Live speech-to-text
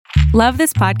Love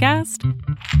this podcast?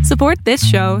 Support this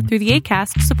show through the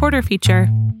Acast supporter feature.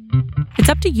 It's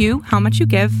up to you how much you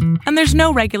give, and there's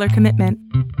no regular commitment.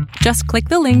 Just click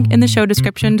the link in the show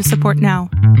description to support now.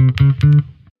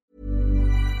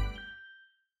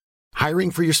 Hiring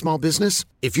for your small business?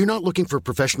 If you're not looking for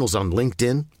professionals on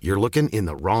LinkedIn, you're looking in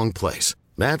the wrong place.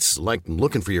 That's like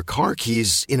looking for your car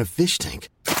keys in a fish tank.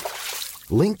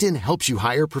 LinkedIn helps you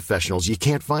hire professionals you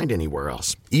can't find anywhere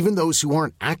else, even those who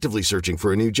aren't actively searching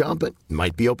for a new job but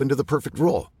might be open to the perfect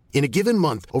role. In a given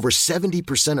month, over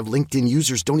 70% of LinkedIn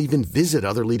users don't even visit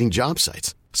other leading job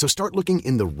sites. So start looking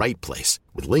in the right place.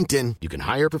 With LinkedIn, you can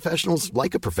hire professionals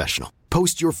like a professional.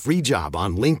 Post your free job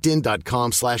on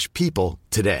linkedin.com/people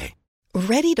today.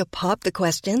 Ready to pop the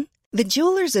question? The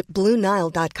jewelers at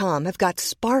BlueNile.com have got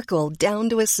sparkle down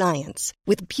to a science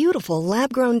with beautiful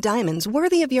lab-grown diamonds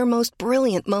worthy of your most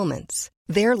brilliant moments.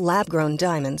 Their lab-grown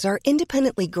diamonds are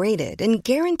independently graded and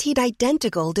guaranteed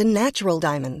identical to natural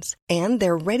diamonds, and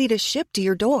they're ready to ship to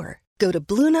your door. Go to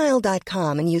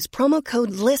BlueNile.com and use promo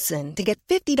code LISTEN to get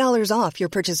 $50 off your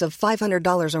purchase of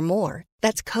 $500 or more.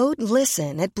 That's code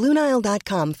LISTEN at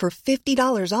BlueNile.com for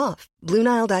 $50 off.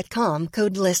 BlueNile.com,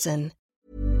 code LISTEN.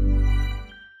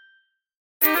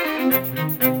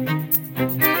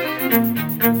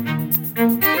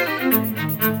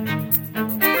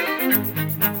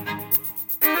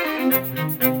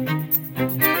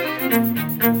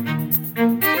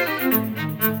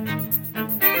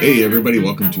 Hey everybody,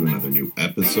 welcome to another new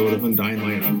episode of Undying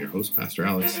Light. I'm your host, Pastor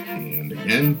Alex, and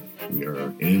again, we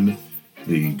are in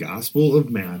the Gospel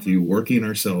of Matthew, working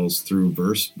ourselves through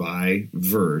verse by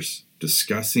verse,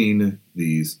 discussing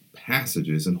these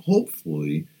passages, and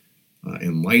hopefully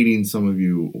enlightening some of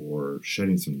you or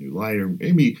shedding some new light, or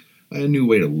maybe a new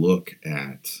way to look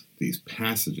at these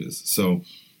passages. So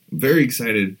I'm very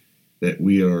excited that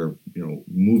we are,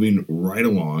 moving right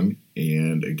along.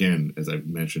 And again, as I've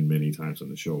mentioned many times on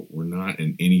the show, we're not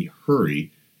in any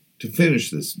hurry to finish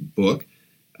this book.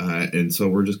 And so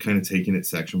we're just kind of taking it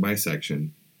section by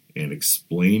section and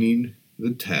explaining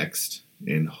the text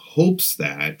in hopes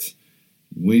that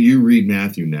when you read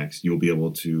Matthew next, you'll be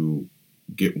able to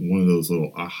get one of those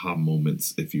little aha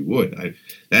moments, if you would.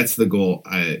 That's the goal.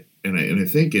 I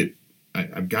think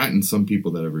I've gotten some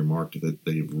people that have remarked that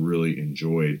they've really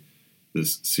enjoyed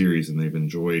this series, and they've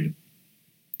enjoyed,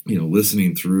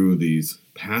 listening through these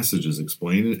passages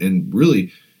explained, and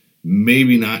really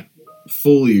maybe not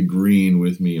fully agreeing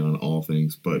with me on all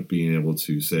things, but being able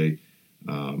to say,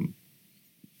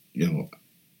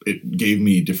 it gave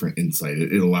me different insight.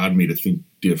 It allowed me to think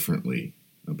differently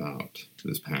about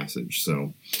this passage.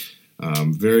 So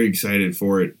I'm very excited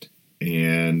for it.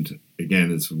 And again,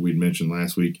 as we'd mentioned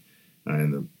last week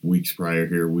and the weeks prior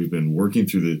here, we've been working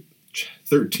through the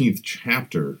 13th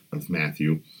chapter of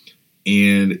Matthew.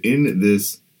 And in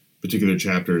this particular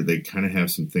chapter, they kind of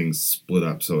have some things split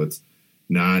up. So it's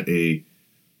not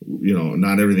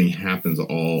not everything happens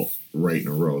all right in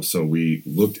a row. So we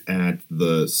looked at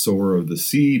the sower of the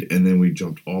seed, and then we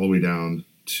jumped all the way down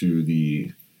to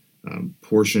the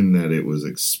portion that it was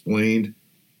explained.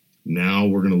 Now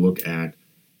we're going to look at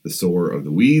the sower of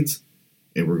the weeds,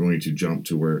 and we're going to jump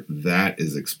to where that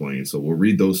is explained. So we'll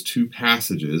read those two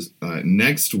passages.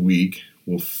 Next week,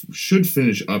 we should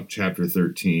finish up chapter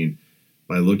 13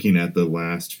 by looking at the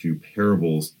last few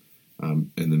parables,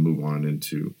 and then move on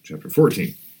into chapter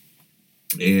 14.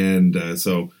 And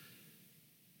so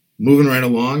moving right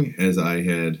along, as I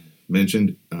had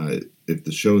mentioned, if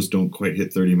the shows don't quite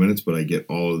hit 30 minutes, but I get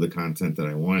all of the content that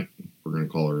I want, we're going to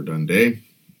call it a done day.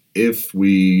 If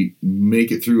we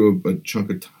make it through a chunk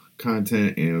of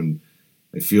content and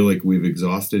I feel like we've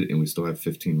exhausted and we still have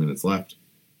 15 minutes left,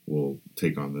 we'll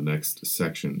take on the next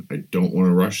section. I don't want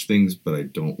to rush things, but I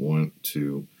don't want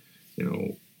to,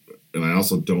 and I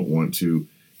also don't want to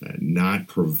not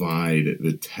provide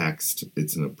the text.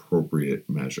 It's an appropriate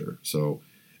measure. So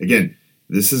again,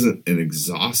 this isn't an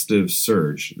exhaustive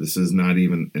search. This is not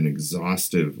even an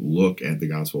exhaustive look at the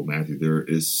Gospel of Matthew. There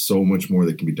is so much more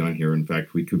that can be done here. In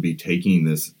fact, we could be taking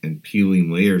this and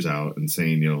peeling layers out and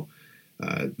saying,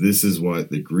 this is what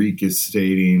the Greek is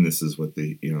stating. This is what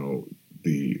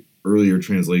the earlier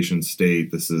translations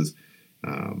state. This is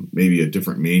maybe a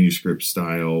different manuscript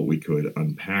style. We could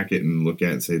unpack it and look at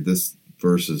it and say, this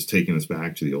verse is taking us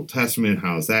back to the Old Testament.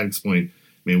 How is that explained?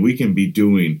 I mean, we can be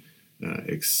doing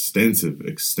extensive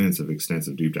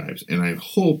deep dives. And I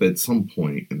hope at some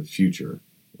point in the future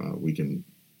we can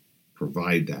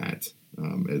provide that.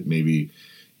 Maybe,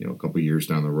 a couple of years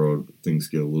down the road, things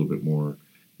get a little bit more,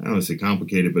 I don't want to say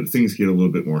complicated, but things get a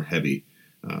little bit more heavy.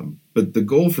 But the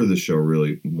goal for the show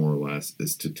really, more or less,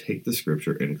 is to take the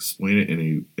scripture and explain it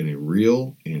in a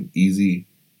real and easy,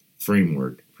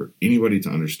 framework for anybody to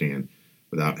understand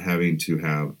without having to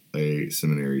have a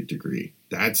seminary degree.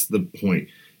 That's the point.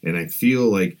 And I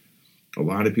feel like a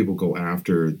lot of people go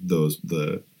after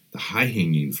the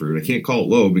high-hanging fruit. I can't call it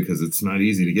low because it's not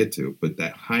easy to get to, but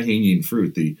that high-hanging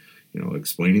fruit,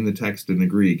 explaining the text in the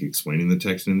Greek, explaining the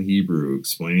text in the Hebrew,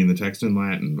 explaining the text in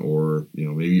Latin, or,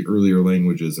 maybe earlier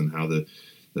languages and how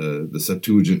the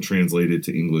Septuagint translated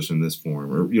to English in this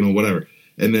form, or, whatever.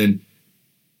 And then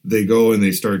they go and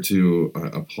they start to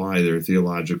apply their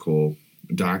theological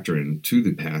doctrine to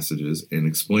the passages and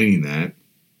explaining that.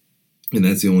 And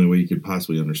that's the only way you could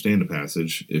possibly understand a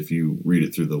passage if you read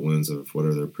it through the lens of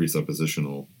whatever their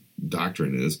presuppositional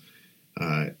doctrine is.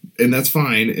 And that's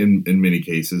fine in many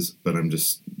cases, but I'm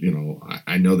just,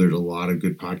 I know there's a lot of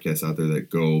good podcasts out there that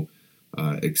go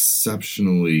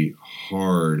exceptionally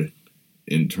hard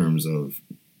in terms of,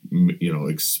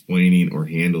 explaining or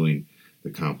handling the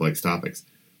complex topics.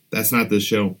 That's not this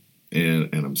show. And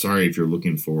I'm sorry if you're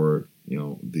looking for,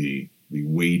 the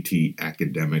weighty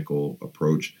academical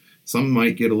approach. Some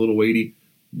might get a little weighty,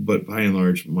 but by and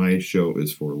large, my show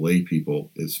is for lay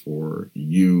people, is for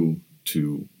you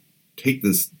to take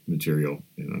this material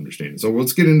and understand it. So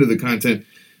let's get into the content.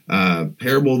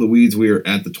 Parable of the weeds. We are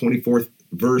at the 24th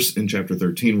verse in chapter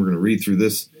 13. We're going to read through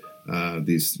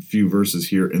these few verses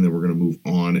here, and then we're going to move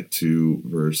on to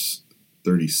verse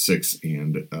 36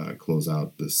 and close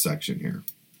out this section here.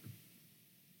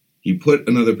 He put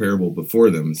another parable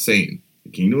before them, saying, "The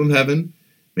kingdom of heaven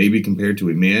may be compared to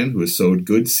a man who has sowed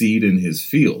good seed in his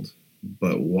field.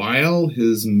 But while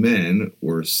his men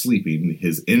were sleeping,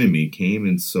 his enemy came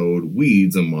and sowed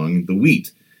weeds among the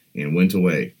wheat and went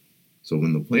away. So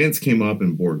when the plants came up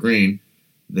and bore grain,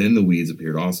 then the weeds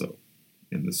appeared also.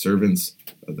 And the servants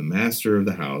of the master of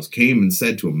the house came and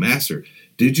said to him, 'Master,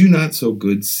 did you not sow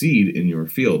good seed in your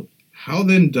field? How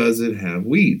then does it have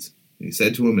weeds?' And he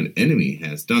said to him, 'An enemy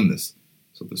has done this.'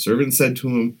 So the servant said to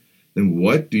him, 'Then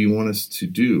what do you want us to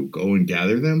do? Go and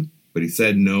gather them?' But he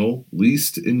said, 'No,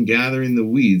 lest in gathering the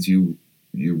weeds you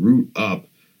root up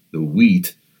the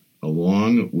wheat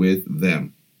along with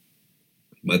them.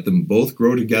 Let them both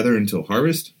grow together until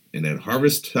harvest, and at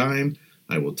harvest time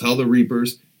I will tell the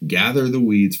reapers, gather the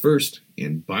weeds first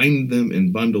and bind them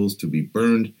in bundles to be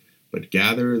burned, but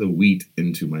gather the wheat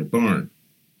into my barn.'"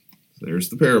 So there's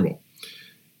the parable.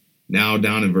 Now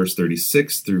down in verse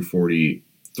 36 through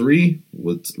 43,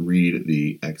 let's read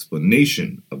the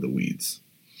explanation of the weeds.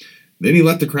 "Then he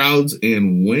left the crowds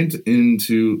and went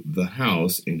into the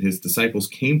house, and his disciples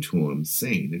came to him,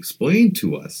 saying, 'Explain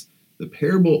to us the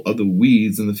parable of the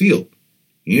weeds in the field.'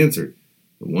 He answered,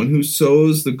 'The one who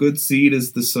sows the good seed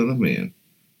is the Son of Man.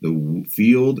 The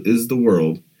field is the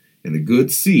world, and the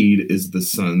good seed is the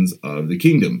sons of the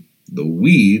kingdom. The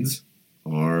weeds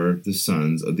are the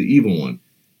sons of the evil one,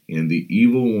 and the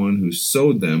evil one who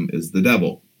sowed them is the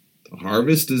devil. The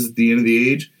harvest is at the end of the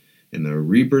age, and the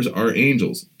reapers are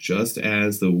angels. Just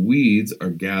as the weeds are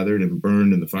gathered and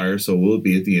burned in the fire, so will it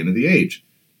be at the end of the age.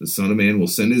 The Son of Man will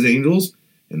send his angels,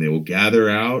 and they will gather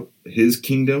out his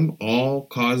kingdom all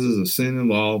causes of sin and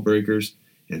lawbreakers,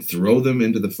 and throw them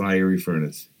into the fiery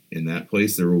furnace. In that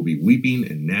place there will be weeping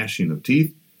and gnashing of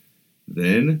teeth.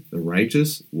 Then the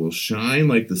righteous will shine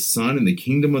like the sun in the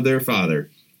kingdom of their Father.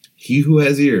 He who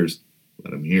has ears,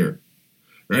 let him hear."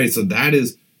 All right, so that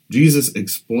is Jesus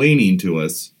explaining to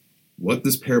us what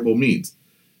this parable means.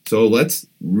 So let's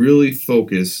really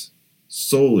focus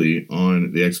solely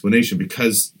on the explanation,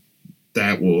 because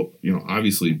that will,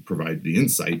 obviously provide the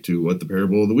insight to what the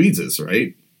parable of the weeds is,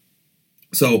 right?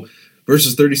 So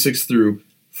verses 36 through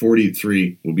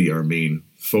 43 will be our main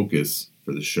focus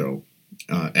for the show,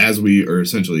 as we are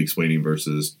essentially explaining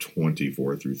verses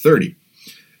 24 through 30.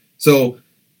 So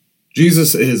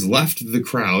Jesus has left the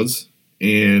crowds,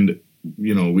 and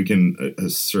we can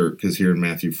assert, because here in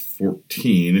Matthew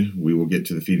 14, we will get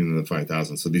to the feeding of the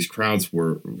 5,000. So these crowds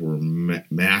were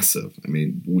massive. I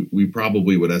mean, we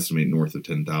probably would estimate north of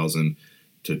 10,000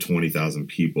 to 20,000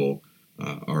 people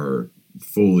are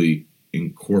fully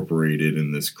incorporated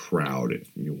in this crowd, if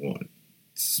you want.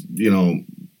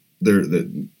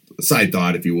 The side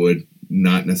thought, if you would,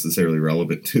 not necessarily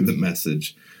relevant to the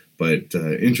message, but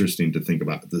interesting to think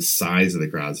about the size of the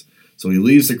crowds. So he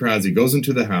leaves the crowds, he goes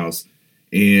into the house,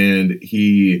 and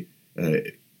he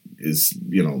is,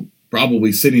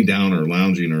 probably sitting down or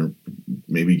lounging or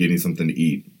maybe getting something to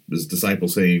eat. His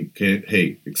disciples saying,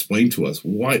 "Hey, explain to us,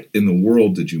 what in the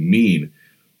world did you mean?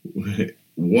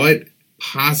 What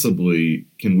possibly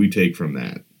can we take from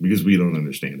that? Because we don't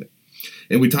understand it."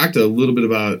 And we talked a little bit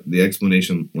about the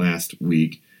explanation last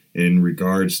week in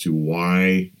regards to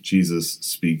why Jesus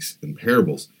speaks in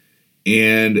parables.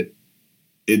 And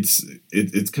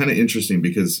it's kind of interesting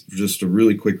because, just a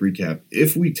really quick recap,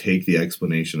 if we take the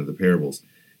explanation of the parables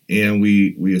and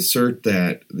we assert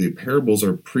that the parables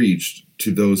are preached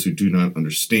to those who do not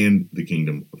understand the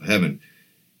kingdom of heaven,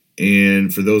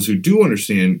 and for those who do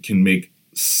understand can make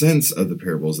sense of the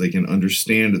parables, they can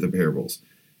understand the parables.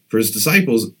 For his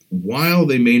disciples, while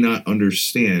they may not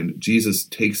understand, Jesus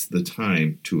takes the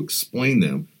time to explain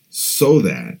them so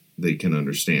that they can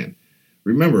understand.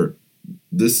 Remember,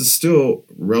 this is still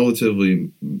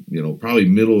relatively, probably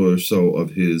middle or so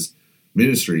of his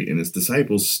ministry, and his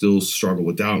disciples still struggle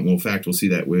with doubt. Well, in fact, we'll see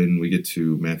that when we get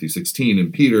to Matthew 16,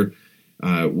 and Peter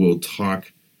will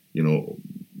talk,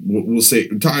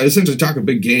 essentially talk a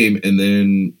big game and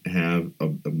then have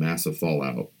a massive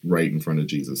fallout right in front of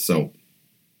Jesus. So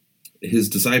his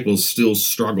disciples still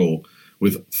struggle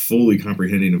with fully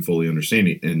comprehending and fully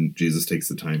understanding, and Jesus takes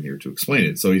the time here to explain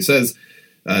it. So he says,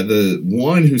 the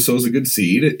one who sows a good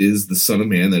seed is the Son of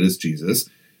Man, that is Jesus.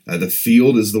 The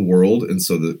field is the world, and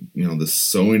so the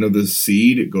sowing of the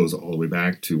seed, it goes all the way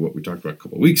back to what we talked about a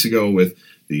couple of weeks ago with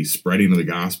the spreading of the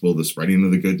gospel, the spreading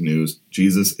of the good news.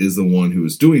 Jesus is the one who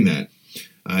is doing that.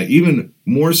 Even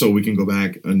more so, we can go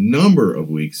back a number of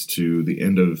weeks to the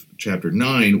end of chapter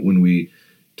 9 when we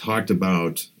talked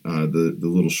about the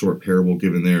little short parable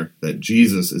given there, that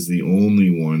Jesus is the only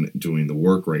one doing the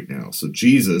work right now. So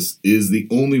Jesus is the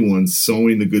only one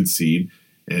sowing the good seed.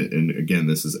 And again,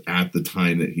 this is at the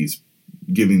time that he's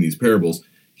giving these parables.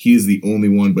 He is the only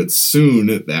one, but soon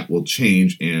that will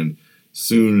change, and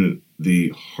soon the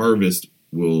harvest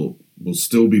will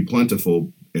still be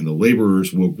plentiful, and the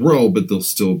laborers will grow, but they'll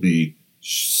still be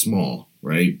small,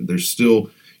 right? There's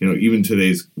still, even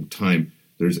today's time,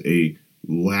 there's a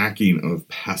lacking of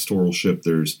pastoralship.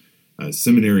 There's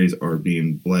seminaries are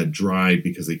being bled dry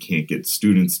because they can't get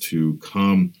students to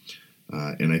come.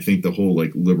 And I think the whole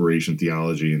liberation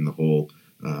theology and the whole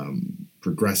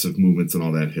progressive movements and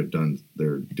all that have done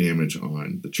their damage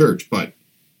on the church. But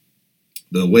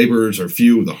the laborers are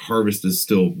few, the harvest is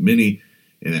still many,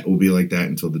 and it will be like that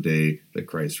until the day that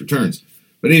Christ returns.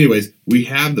 But anyways, we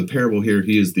have the parable here.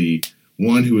 He is the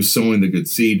one who is sowing the good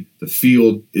seed. The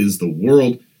field is the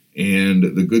world,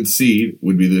 and the good seed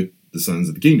would be the sons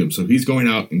of the kingdom. So he's going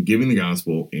out and giving the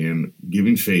gospel and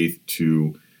giving faith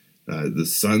to the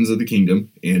sons of the kingdom,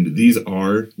 and these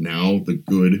are now the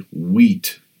good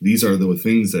wheat. These are the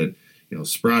things that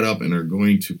sprout up and are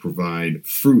going to provide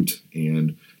fruit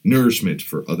and nourishment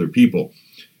for other people.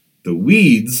 The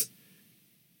weeds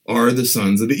are the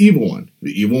sons of the evil one.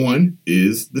 The evil one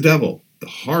is the devil. The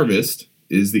harvest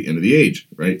is the end of the age,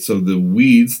 right? So the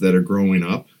weeds that are growing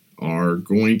up are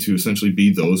going to essentially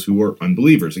be those who are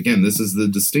unbelievers. Again, this is the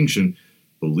distinction,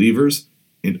 believers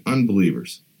and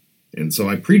unbelievers. And so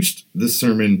I preached this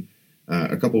sermon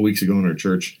a couple of weeks ago in our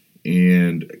church,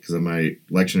 and because my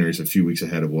lectionary is a few weeks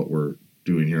ahead of what we're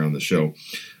doing here on the show.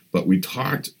 But we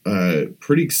talked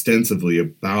pretty extensively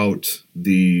about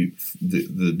the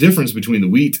difference between the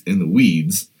wheat and the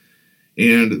weeds.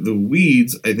 And the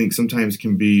weeds, I think, sometimes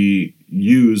can be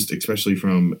used, especially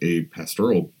from a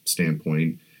pastoral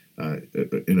standpoint,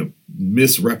 in a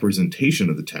misrepresentation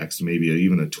of the text, maybe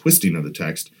even a twisting of the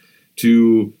text,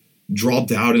 to draw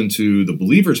doubt into the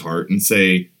believer's heart and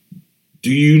say, do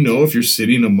you know if you're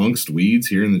sitting amongst weeds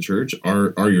here in the church?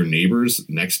 Are your neighbors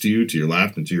next to you, to your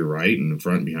left and to your right and in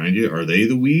front and behind you, are they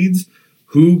the weeds?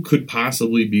 Who could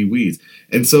possibly be weeds?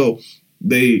 And so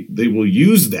they will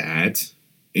use that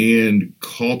and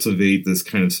cultivate this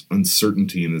kind of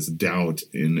uncertainty and this doubt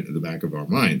in the back of our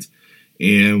minds.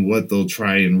 And what they'll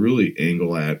try and really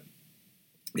angle at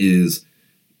is,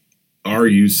 are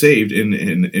you saved? And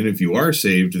if you are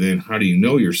saved, then how do you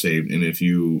know you're saved? And if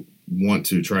you want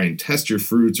to try and test your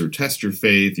fruits or test your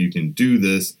faith, you can do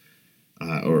this,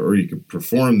 or you can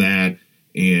perform that,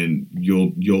 and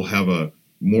you'll have a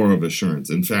more of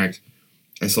assurance. In fact,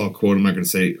 I saw a quote. I'm not going to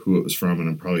say who it was from, and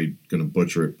I'm probably going to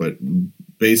butcher it, but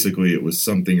basically it was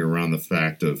something around the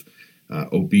fact of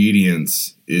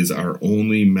obedience is our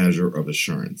only measure of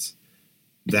assurance.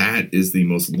 That is the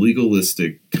most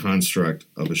legalistic construct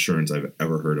of assurance I've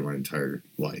ever heard in my entire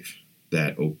life.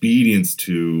 That obedience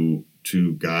to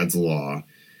God's law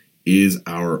is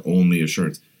our only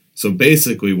assurance. So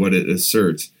basically what it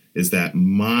asserts is that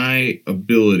my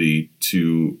ability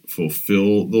to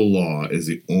fulfill the law is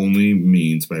the only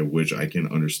means by which I can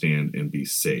understand and be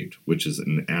saved, which is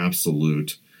an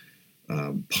absolute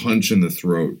punch in the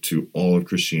throat to all of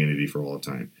Christianity for all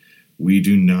time. We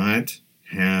do not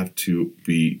have to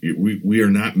be, we are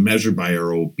not measured by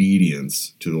our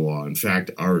obedience to the law. In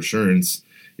fact, our assurance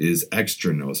is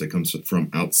extranos. It comes from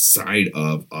outside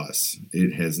of us.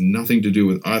 It has nothing to do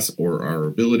with us or our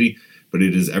ability, but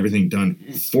it is everything done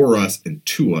for us and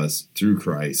to us through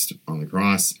Christ on the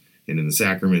cross and in the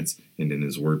sacraments and in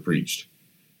his word preached.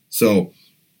 So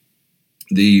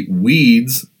the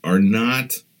weeds are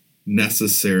not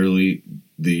necessarily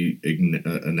the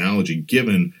analogy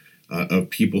given of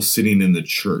people sitting in the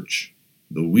church.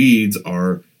 The weeds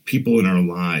are people in our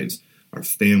lives, our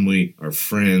family, our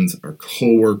friends, our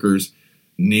co-workers,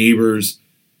 neighbors,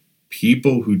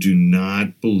 people who do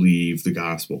not believe the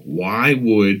gospel. Why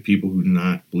would people who do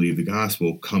not believe the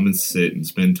gospel come and sit and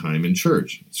spend time in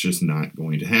church? It's just not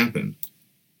going to happen.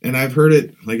 And I've heard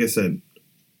it, like I said,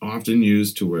 often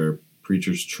used to where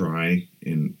preachers try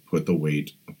and put the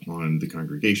weight upon the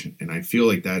congregation. And I feel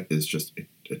like that is just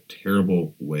a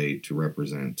terrible way to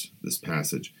represent this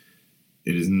passage.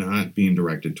 It is not being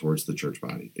directed towards the church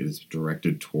body. It is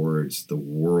directed towards the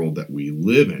world that we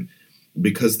live in.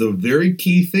 Because the very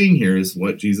key thing here is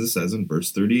what Jesus says in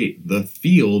verse 38. The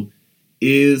field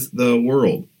is the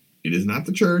world. It is not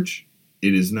the church.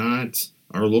 It is not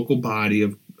our local body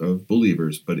of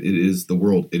believers, but it is the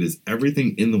world. It is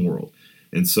everything in the world.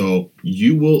 And so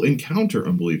you will encounter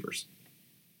unbelievers.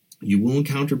 You will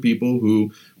encounter people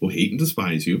who will hate and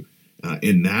despise you.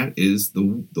 And that is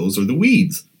those are the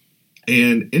weeds.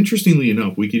 And interestingly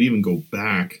enough, we could even go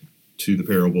back to the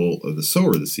parable of the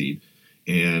sower of the seed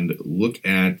and look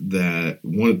at that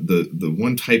the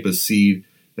one type of seed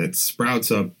that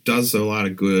sprouts up, does a lot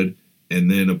of good,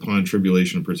 and then upon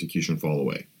tribulation and persecution fall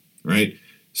away, right?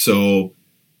 So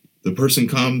the person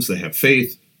comes, they have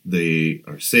faith, they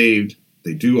are saved,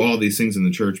 they do all these things in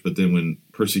the church, but then when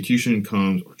persecution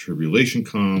comes or tribulation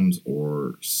comes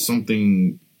or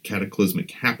something cataclysmic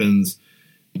happens,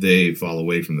 they fall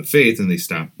away from the faith and they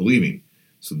stop believing.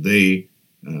 So they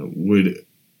would...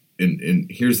 And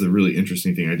here's the really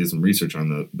interesting thing. I did some research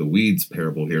on the weeds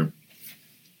parable here.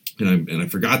 And I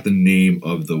forgot the name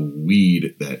of the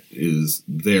weed that is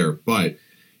there. But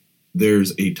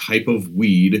there's a type of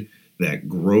weed that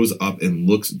grows up and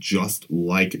looks just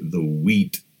like the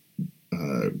wheat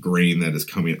grain that is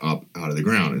coming up out of the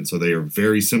ground. And so they are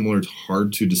very similar. It's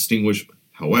hard to distinguish.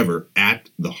 However, at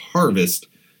the harvest,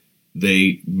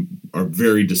 they are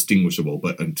very distinguishable.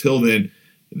 But until then,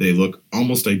 they look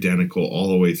almost identical all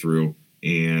the way through.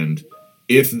 And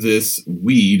if this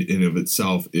weed in of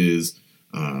itself is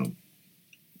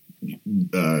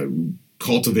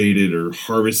cultivated or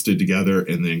harvested together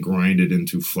and then grinded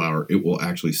into flour, it will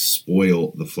actually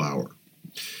spoil the flour.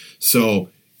 So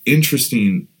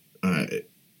interesting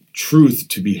truth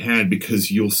to be had,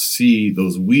 because you'll see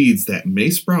those weeds that may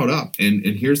sprout up. And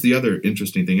here's the other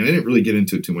interesting thing. And I didn't really get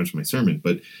into it too much in my sermon,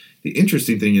 but the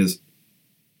interesting thing is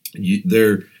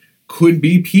there could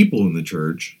be people in the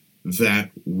church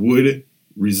that would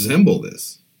resemble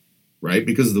this, right?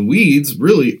 Because the weeds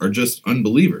really are just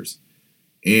unbelievers.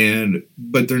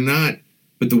 But they're not,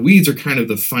 but the weeds are kind of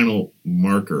the final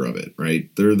marker of it, right?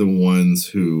 They're the ones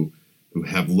who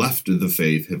have left the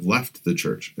faith, have left the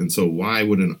church. And so why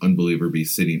would an unbeliever be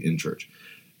sitting in church?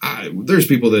 There's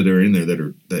people that are in there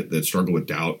that struggle with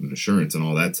doubt and assurance and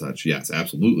all that such. Yes,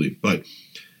 absolutely. But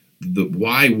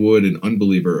why would an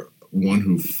unbeliever, one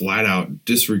who flat out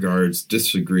disregards,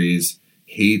 disagrees,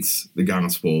 hates the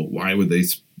gospel, why would they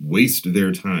waste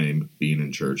their time being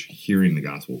in church, hearing the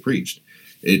gospel preached?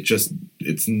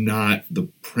 It's not the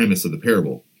premise of the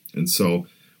parable. And so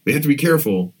we have to be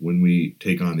careful when we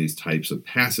take on these types of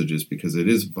passages, because it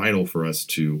is vital for us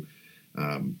to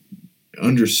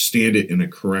understand it in a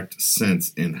correct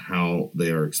sense and how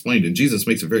they are explained. And Jesus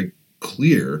makes it very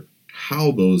clear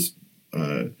how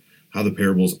the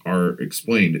parables are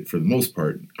explained for the most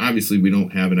part. Obviously, we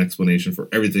don't have an explanation for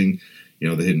everything,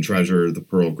 the hidden treasure, the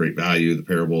pearl of great value, the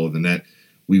parable of the net.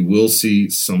 We will see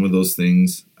some of those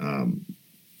things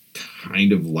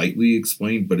kind of lightly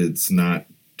explained, but it's not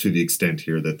to the extent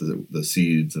here that the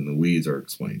seeds and the weeds are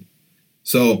explained.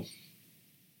 So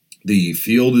the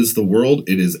field is the world.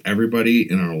 It is everybody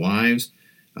in our lives.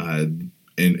 And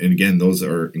again, those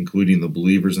are including the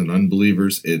believers and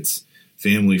unbelievers. It's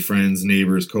family, friends,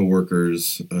 neighbors,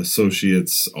 co-workers,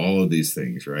 associates, all of these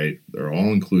things, right? They're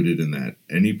all included in that.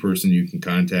 Any person you can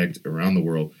contact around the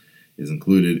world is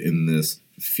included in this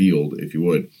field, if you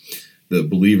would. The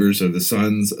believers are the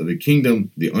sons of the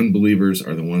kingdom. The unbelievers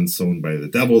are the ones sown by the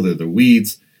devil. They're the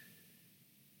weeds.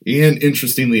 And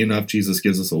interestingly enough, Jesus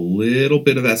gives us a little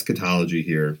bit of eschatology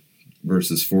here,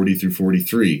 verses 40 through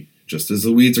 43. Just as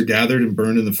the weeds are gathered and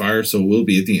burned in the fire, so will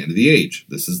be at the end of the age.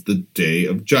 This is the day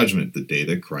of judgment, the day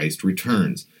that Christ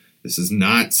returns. This is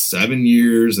not 7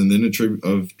 years and then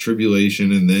of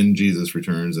tribulation and then Jesus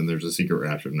returns and there's a secret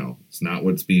rapture. No, it's not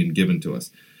what's being given to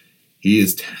us. He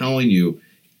is telling you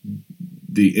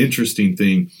the interesting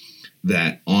thing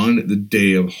that on the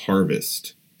day of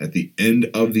harvest, at the end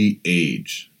of the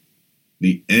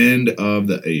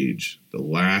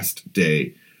last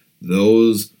day,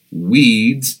 those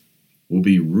weeds will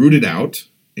be rooted out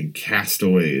and cast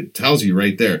away. It tells you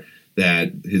right there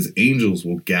that his angels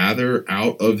will gather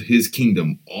out of his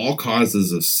kingdom all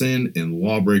causes of sin and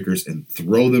lawbreakers and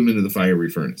throw them into the fiery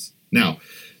furnace. Now,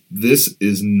 this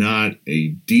is not a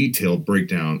detailed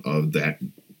breakdown of that,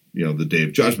 the day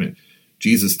of judgment.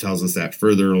 Jesus tells us that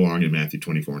further along in Matthew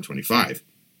 24 and 25,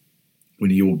 when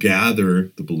he will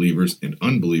gather the believers and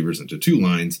unbelievers into two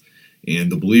lines,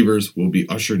 and the believers will be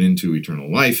ushered into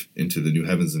eternal life, into the new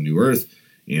heavens and new earth,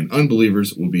 and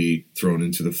unbelievers will be thrown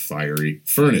into the fiery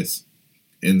furnace.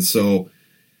 And so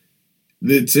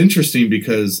it's interesting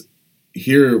because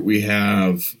here we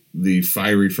have the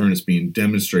fiery furnace being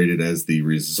demonstrated as the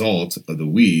result of the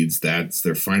weeds. That's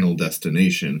their final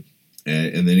destination.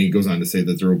 And then he goes on to say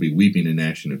that there will be weeping and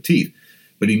gnashing of teeth.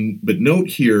 But note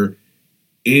here,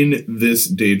 in this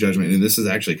day of judgment, and this is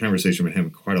actually a conversation we've been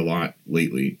having quite a lot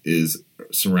lately, is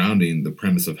surrounding the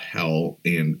premise of hell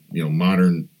and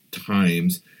modern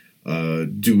times.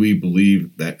 Do we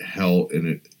believe that hell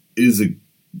is a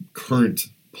current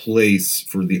place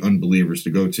for the unbelievers to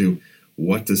go to?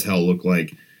 What does hell look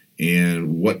like?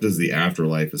 And what does the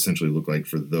afterlife essentially look like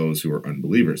for those who are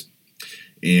unbelievers?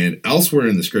 And elsewhere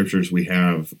in the scriptures, we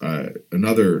have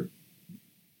another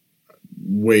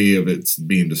way of it's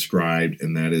being described,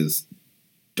 and that is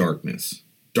darkness.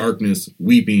 Darkness,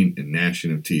 weeping, and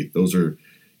gnashing of teeth. Those are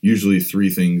usually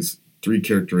three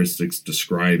characteristics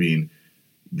describing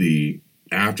the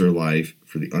afterlife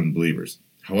for the unbelievers.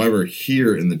 However,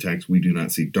 here in the text, we do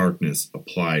not see darkness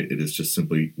applied. It is just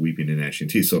simply weeping and gnashing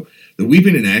of teeth. So the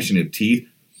weeping and gnashing of teeth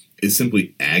is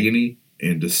simply agony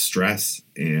and distress,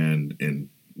 and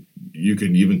you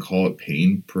can even call it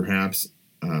pain, perhaps.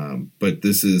 But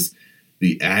this is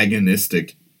the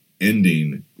agonistic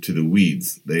ending to the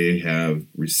weeds. They have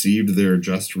received their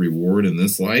just reward in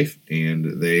this life,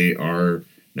 and they are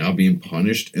now being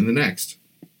punished in the next.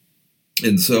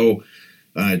 And so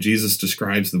Jesus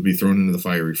describes they'll be thrown into the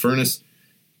fiery furnace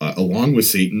along with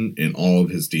Satan and all of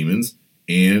his demons.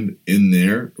 And in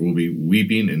there will be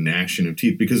weeping and gnashing of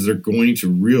teeth because they're going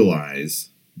to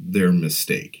realize their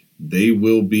mistake. They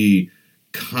will be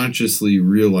consciously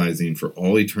realizing for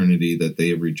all eternity that they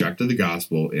have rejected the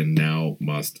gospel and now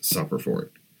must suffer for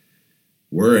it.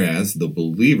 Whereas the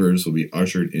believers will be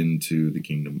ushered into the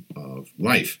kingdom of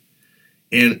life.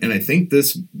 And I think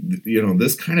this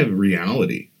kind of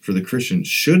reality for the Christian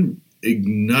should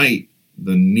ignite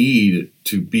the need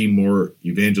to be more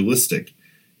evangelistic.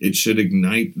 It should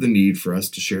ignite the need for us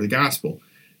to share the gospel.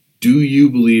 Do you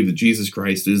believe that Jesus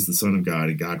Christ is the Son of God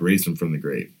and God raised him from the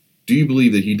grave? Do you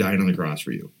believe that he died on the cross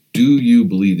for you? Do you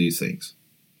believe these things?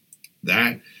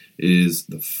 That is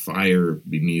the fire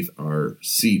beneath our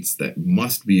seats that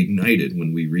must be ignited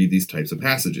when we read these types of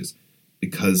passages,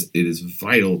 because it is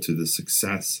vital to the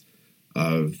success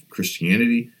of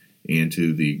Christianity and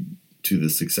to the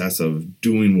success of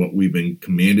doing what we've been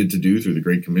commanded to do through the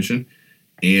Great Commission.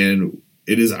 And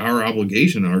it is our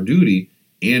obligation, our duty,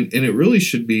 and it really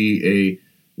should be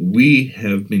we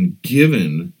have been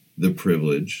given the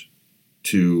privilege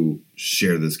to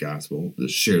share this gospel, to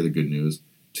share the good news,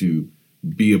 to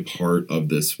be a part of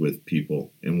this with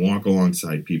people and walk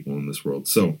alongside people in this world.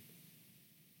 So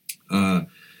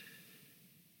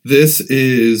this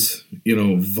is,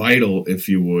 vital, if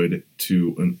you would,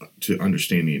 to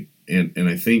understanding. And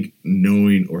I think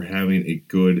knowing or having a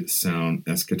good, sound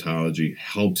eschatology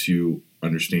helps you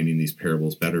understanding these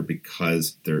parables better,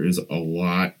 because there is a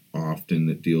lot often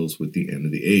that deals with the end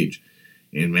of the age.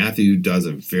 And Matthew does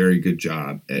a very good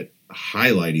job at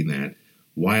highlighting that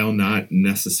while not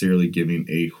necessarily giving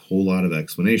a whole lot of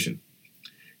explanation.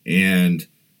 And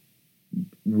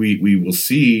we will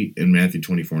see in Matthew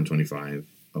 24 and 25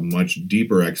 a much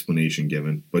deeper explanation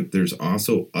given, but there's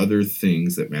also other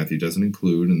things that Matthew doesn't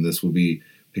include, and this will be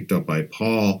picked up by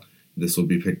Paul, this will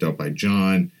be picked up by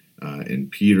John and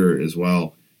Peter as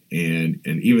well, and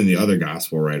even the other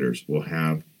gospel writers will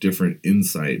have different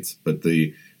insights. But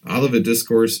the Olivet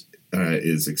Discourse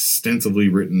is extensively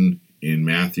written in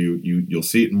Matthew. You'll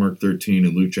see it in Mark 13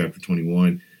 and Luke chapter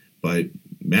 21, but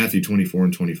Matthew 24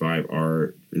 and 25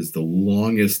 is the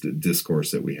longest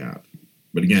discourse that we have.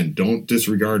 But again, don't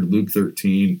disregard Luke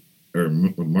 13 or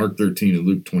Mark 13 and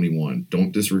Luke 21.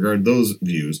 Don't disregard those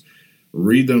views.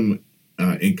 Read them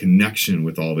in connection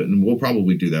with all of it, and we'll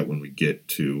probably do that when we get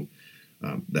to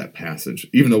that passage.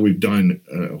 Even though we've done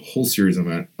a whole series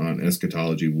on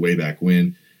eschatology way back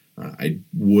when, I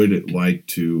would like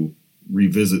to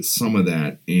revisit some of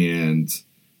that and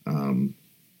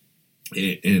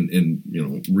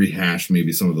and rehash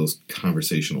maybe some of those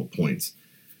conversational points.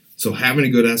 So having a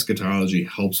good eschatology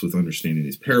helps with understanding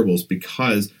these parables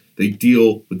because they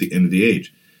deal with the end of the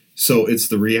age. So it's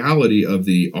the reality of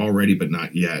the already but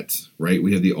not yet, right?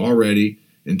 We have the already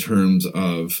in terms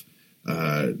of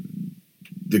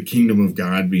the kingdom of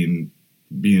God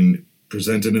being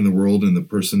presented in the world in the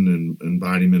person and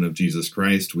embodiment of Jesus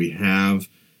Christ. We have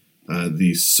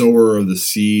the sower of the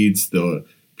seeds, the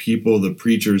people, the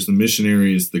preachers, the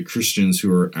missionaries, the Christians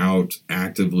who are out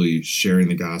actively sharing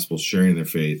the gospel, sharing their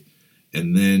faith.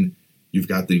 And then you've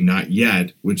got the not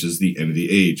yet, which is the end of the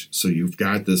age. So you've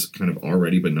got this kind of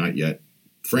already but not yet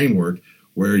framework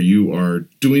where you are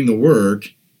doing the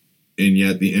work and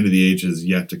yet the end of the age is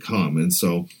yet to come. And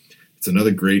so it's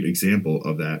another great example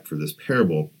of that for this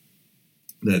parable,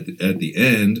 that at the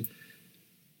end,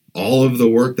 all of the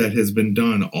work that has been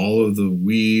done, all of the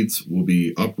weeds will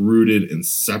be uprooted and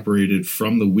separated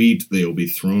from the wheat. They will be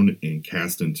thrown and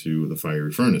cast into the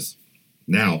fiery furnace.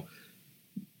 Now,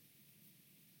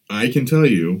 I can tell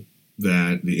you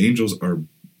that the angels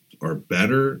are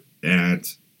better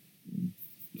at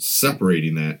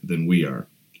separating that than we are.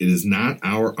 It is not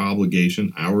our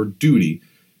obligation, our duty,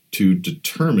 to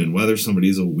determine whether somebody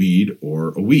is a weed or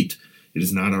a wheat. It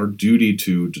is not our duty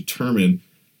to determine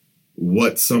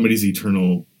what somebody's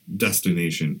eternal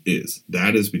destination is.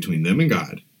 That is between them and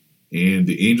God. And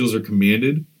the angels are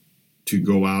commanded to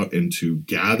go out and to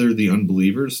gather the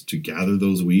unbelievers, to gather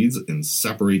those weeds and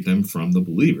separate them from the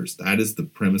believers. That is the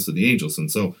premise of the angels.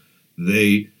 And so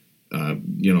they,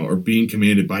 are being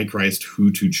commanded by Christ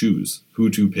who to choose, who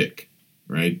to pick,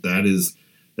 right? That is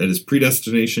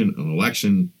predestination and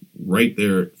election right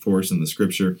there for us in the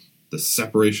scripture. The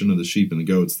separation of the sheep and the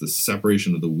goats, the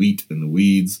separation of the wheat and the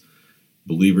weeds,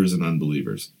 believers and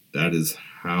unbelievers. That is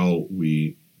how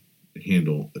we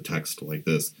handle a text like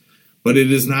this. But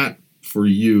it is not for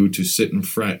you to sit and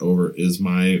fret over, is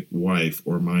my wife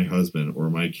or my husband or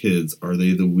my kids, are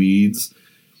they the weeds?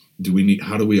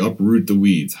 How do we uproot the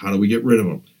weeds? How do we get rid of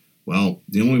them? Well,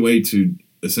 the only way to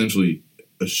essentially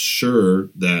assure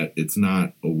that it's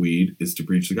not a weed is to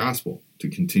preach the gospel, to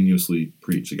continuously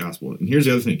preach the gospel. And here's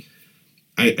the other thing.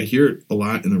 I hear it a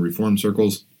lot in the Reformed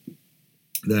circles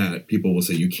that people will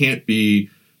say, you can't be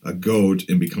a goat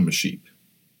and become a sheep.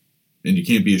 And you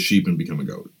can't be a sheep and become a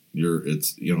goat.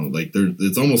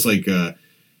 It's almost like the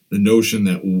notion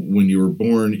that when you were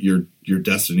born, your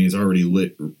destiny is already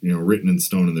written in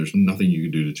stone, and there's nothing you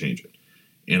can do to change it.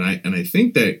 And I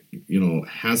think that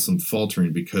has some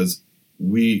faltering, because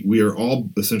we are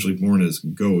all essentially born as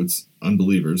goats,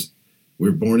 unbelievers.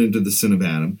 We're born into the sin of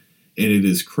Adam, and it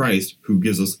is Christ who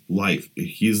gives us life.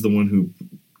 He's the one who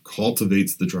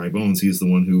cultivates the dry bones. He's the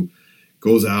one who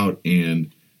goes out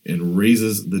and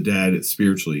raises the dead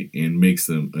spiritually and makes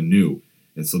them anew.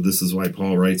 And so this is why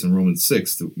Paul writes in Romans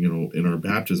 6, in our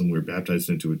baptism, we're baptized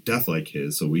into a death like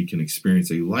his, so we can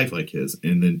experience a life like his.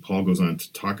 And then Paul goes on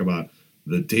to talk about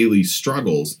the daily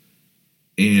struggles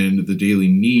and the daily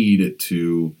need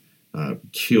to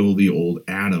kill the old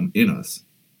Adam in us.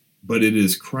 But it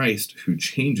is Christ who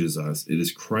changes us. It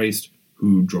is Christ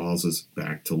who draws us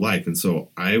back to life. And so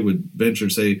I would venture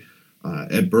to say,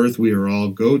 at birth we are all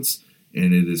goats,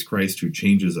 and it is Christ who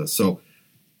changes us. So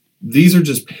these are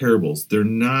just parables. They're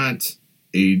not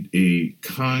a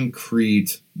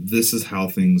concrete, this is how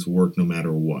things work no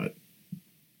matter what.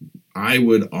 I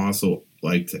would also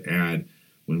like to add,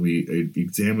 when we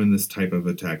examine this type of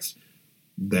a text,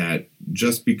 that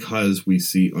just because we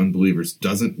see unbelievers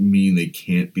doesn't mean they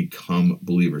can't become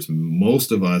believers.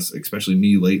 Most of us, especially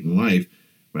me late in life,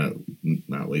 well,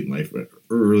 not late in life, but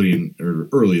early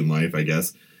in life, I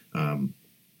guess,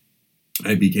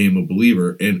 I became a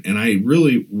believer, and I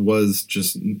really was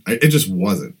it just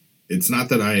wasn't. It's not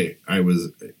that I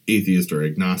was atheist or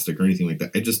agnostic or anything like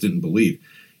that. I just didn't believe.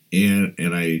 And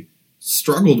I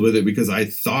struggled with it because I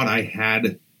thought I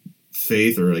had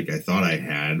faith, or I thought I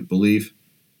had belief,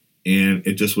 and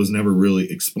it just was never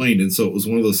really explained. And so it was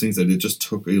one of those things that it just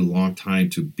took a long time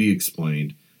to be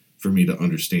explained for me to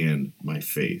understand my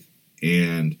faith.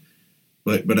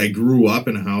 But I grew up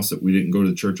in a house that we didn't go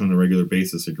to church on a regular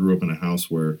basis. I grew up in a house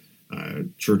where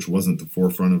church wasn't the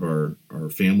forefront of our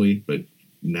family. But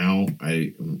now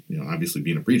obviously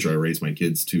being a preacher, I raise my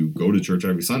kids to go to church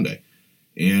every Sunday.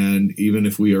 And even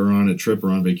if we are on a trip or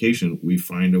on vacation, we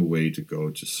find a way to go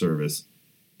to service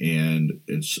and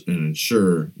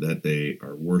ensure that they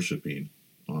are worshiping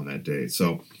on that day.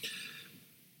 So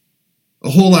a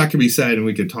whole lot can be said, and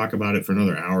we could talk about it for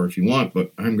another hour if you want,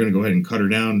 but I'm going to go ahead and cut her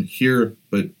down here.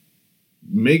 But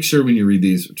make sure when you read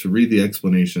these to read the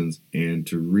explanations and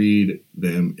to read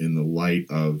them in the light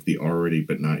of the already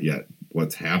but not yet.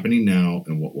 what's happening now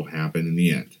and what will happen in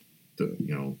the end.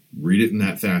 Read it in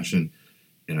that fashion,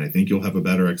 and I think you'll have a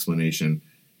better explanation,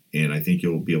 and I think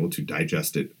you'll be able to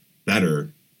digest it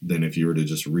better than if you were to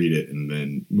just read it and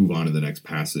then move on to the next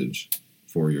passage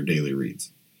for your daily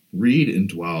reads. Read and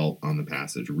dwell on the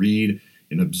passage. Read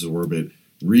and absorb it.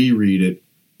 Reread it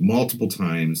multiple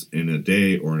times in a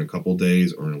day or in a couple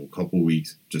days or in a couple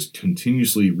weeks. Just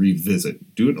continuously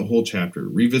revisit. Do it in a whole chapter.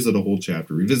 Revisit a whole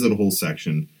chapter. Revisit a whole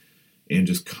section. And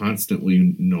just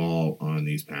constantly gnaw on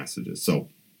these passages. So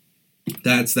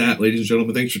that's that, ladies and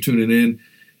gentlemen. Thanks for tuning in.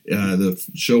 The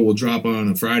show will drop on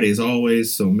a Friday as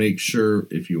always. So make sure,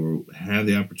 if you have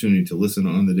the opportunity to listen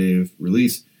on the day of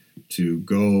release, to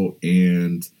go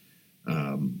and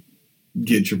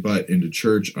get your butt into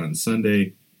church on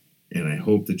Sunday. And I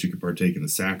hope that you can partake in the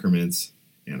sacraments.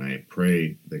 And I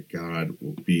pray that God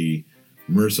will be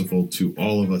merciful to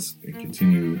all of us and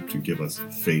continue to give us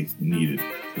faith needed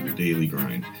for the daily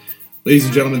grind. Ladies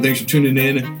and gentlemen, thanks for tuning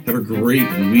in. Have a great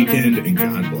weekend, and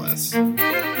God bless.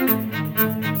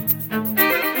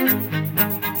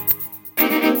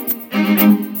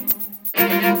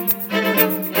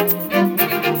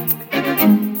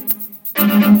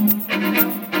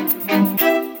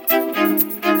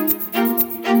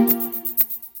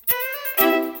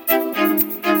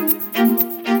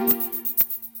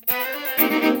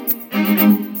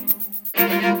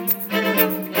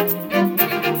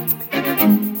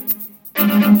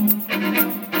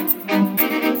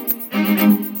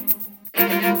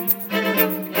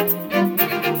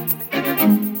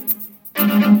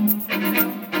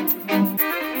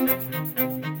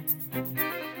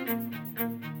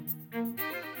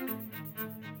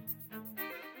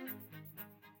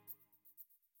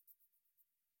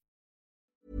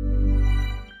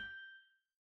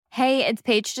 Hey, it's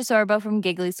Paige DeSorbo from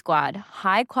Giggly Squad.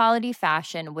 High quality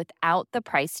fashion without the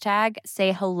price tag.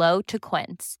 Say hello to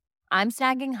Quince. I'm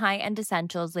snagging high-end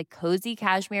essentials like cozy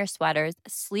cashmere sweaters,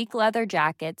 sleek leather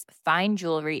jackets, fine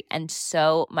jewelry, and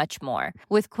so much more.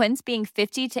 With Quince being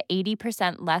 50 to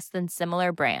 80% less than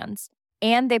similar brands.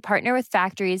 And they partner with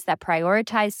factories that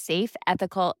prioritize safe,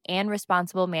 ethical, and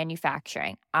responsible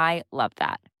manufacturing. I love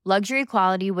that. Luxury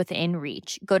quality within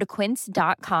reach. Go to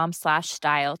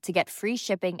quince.com/style to get free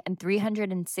shipping and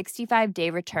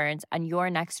 365-day returns on your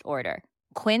next order.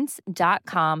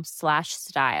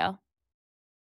 Quince.com/style.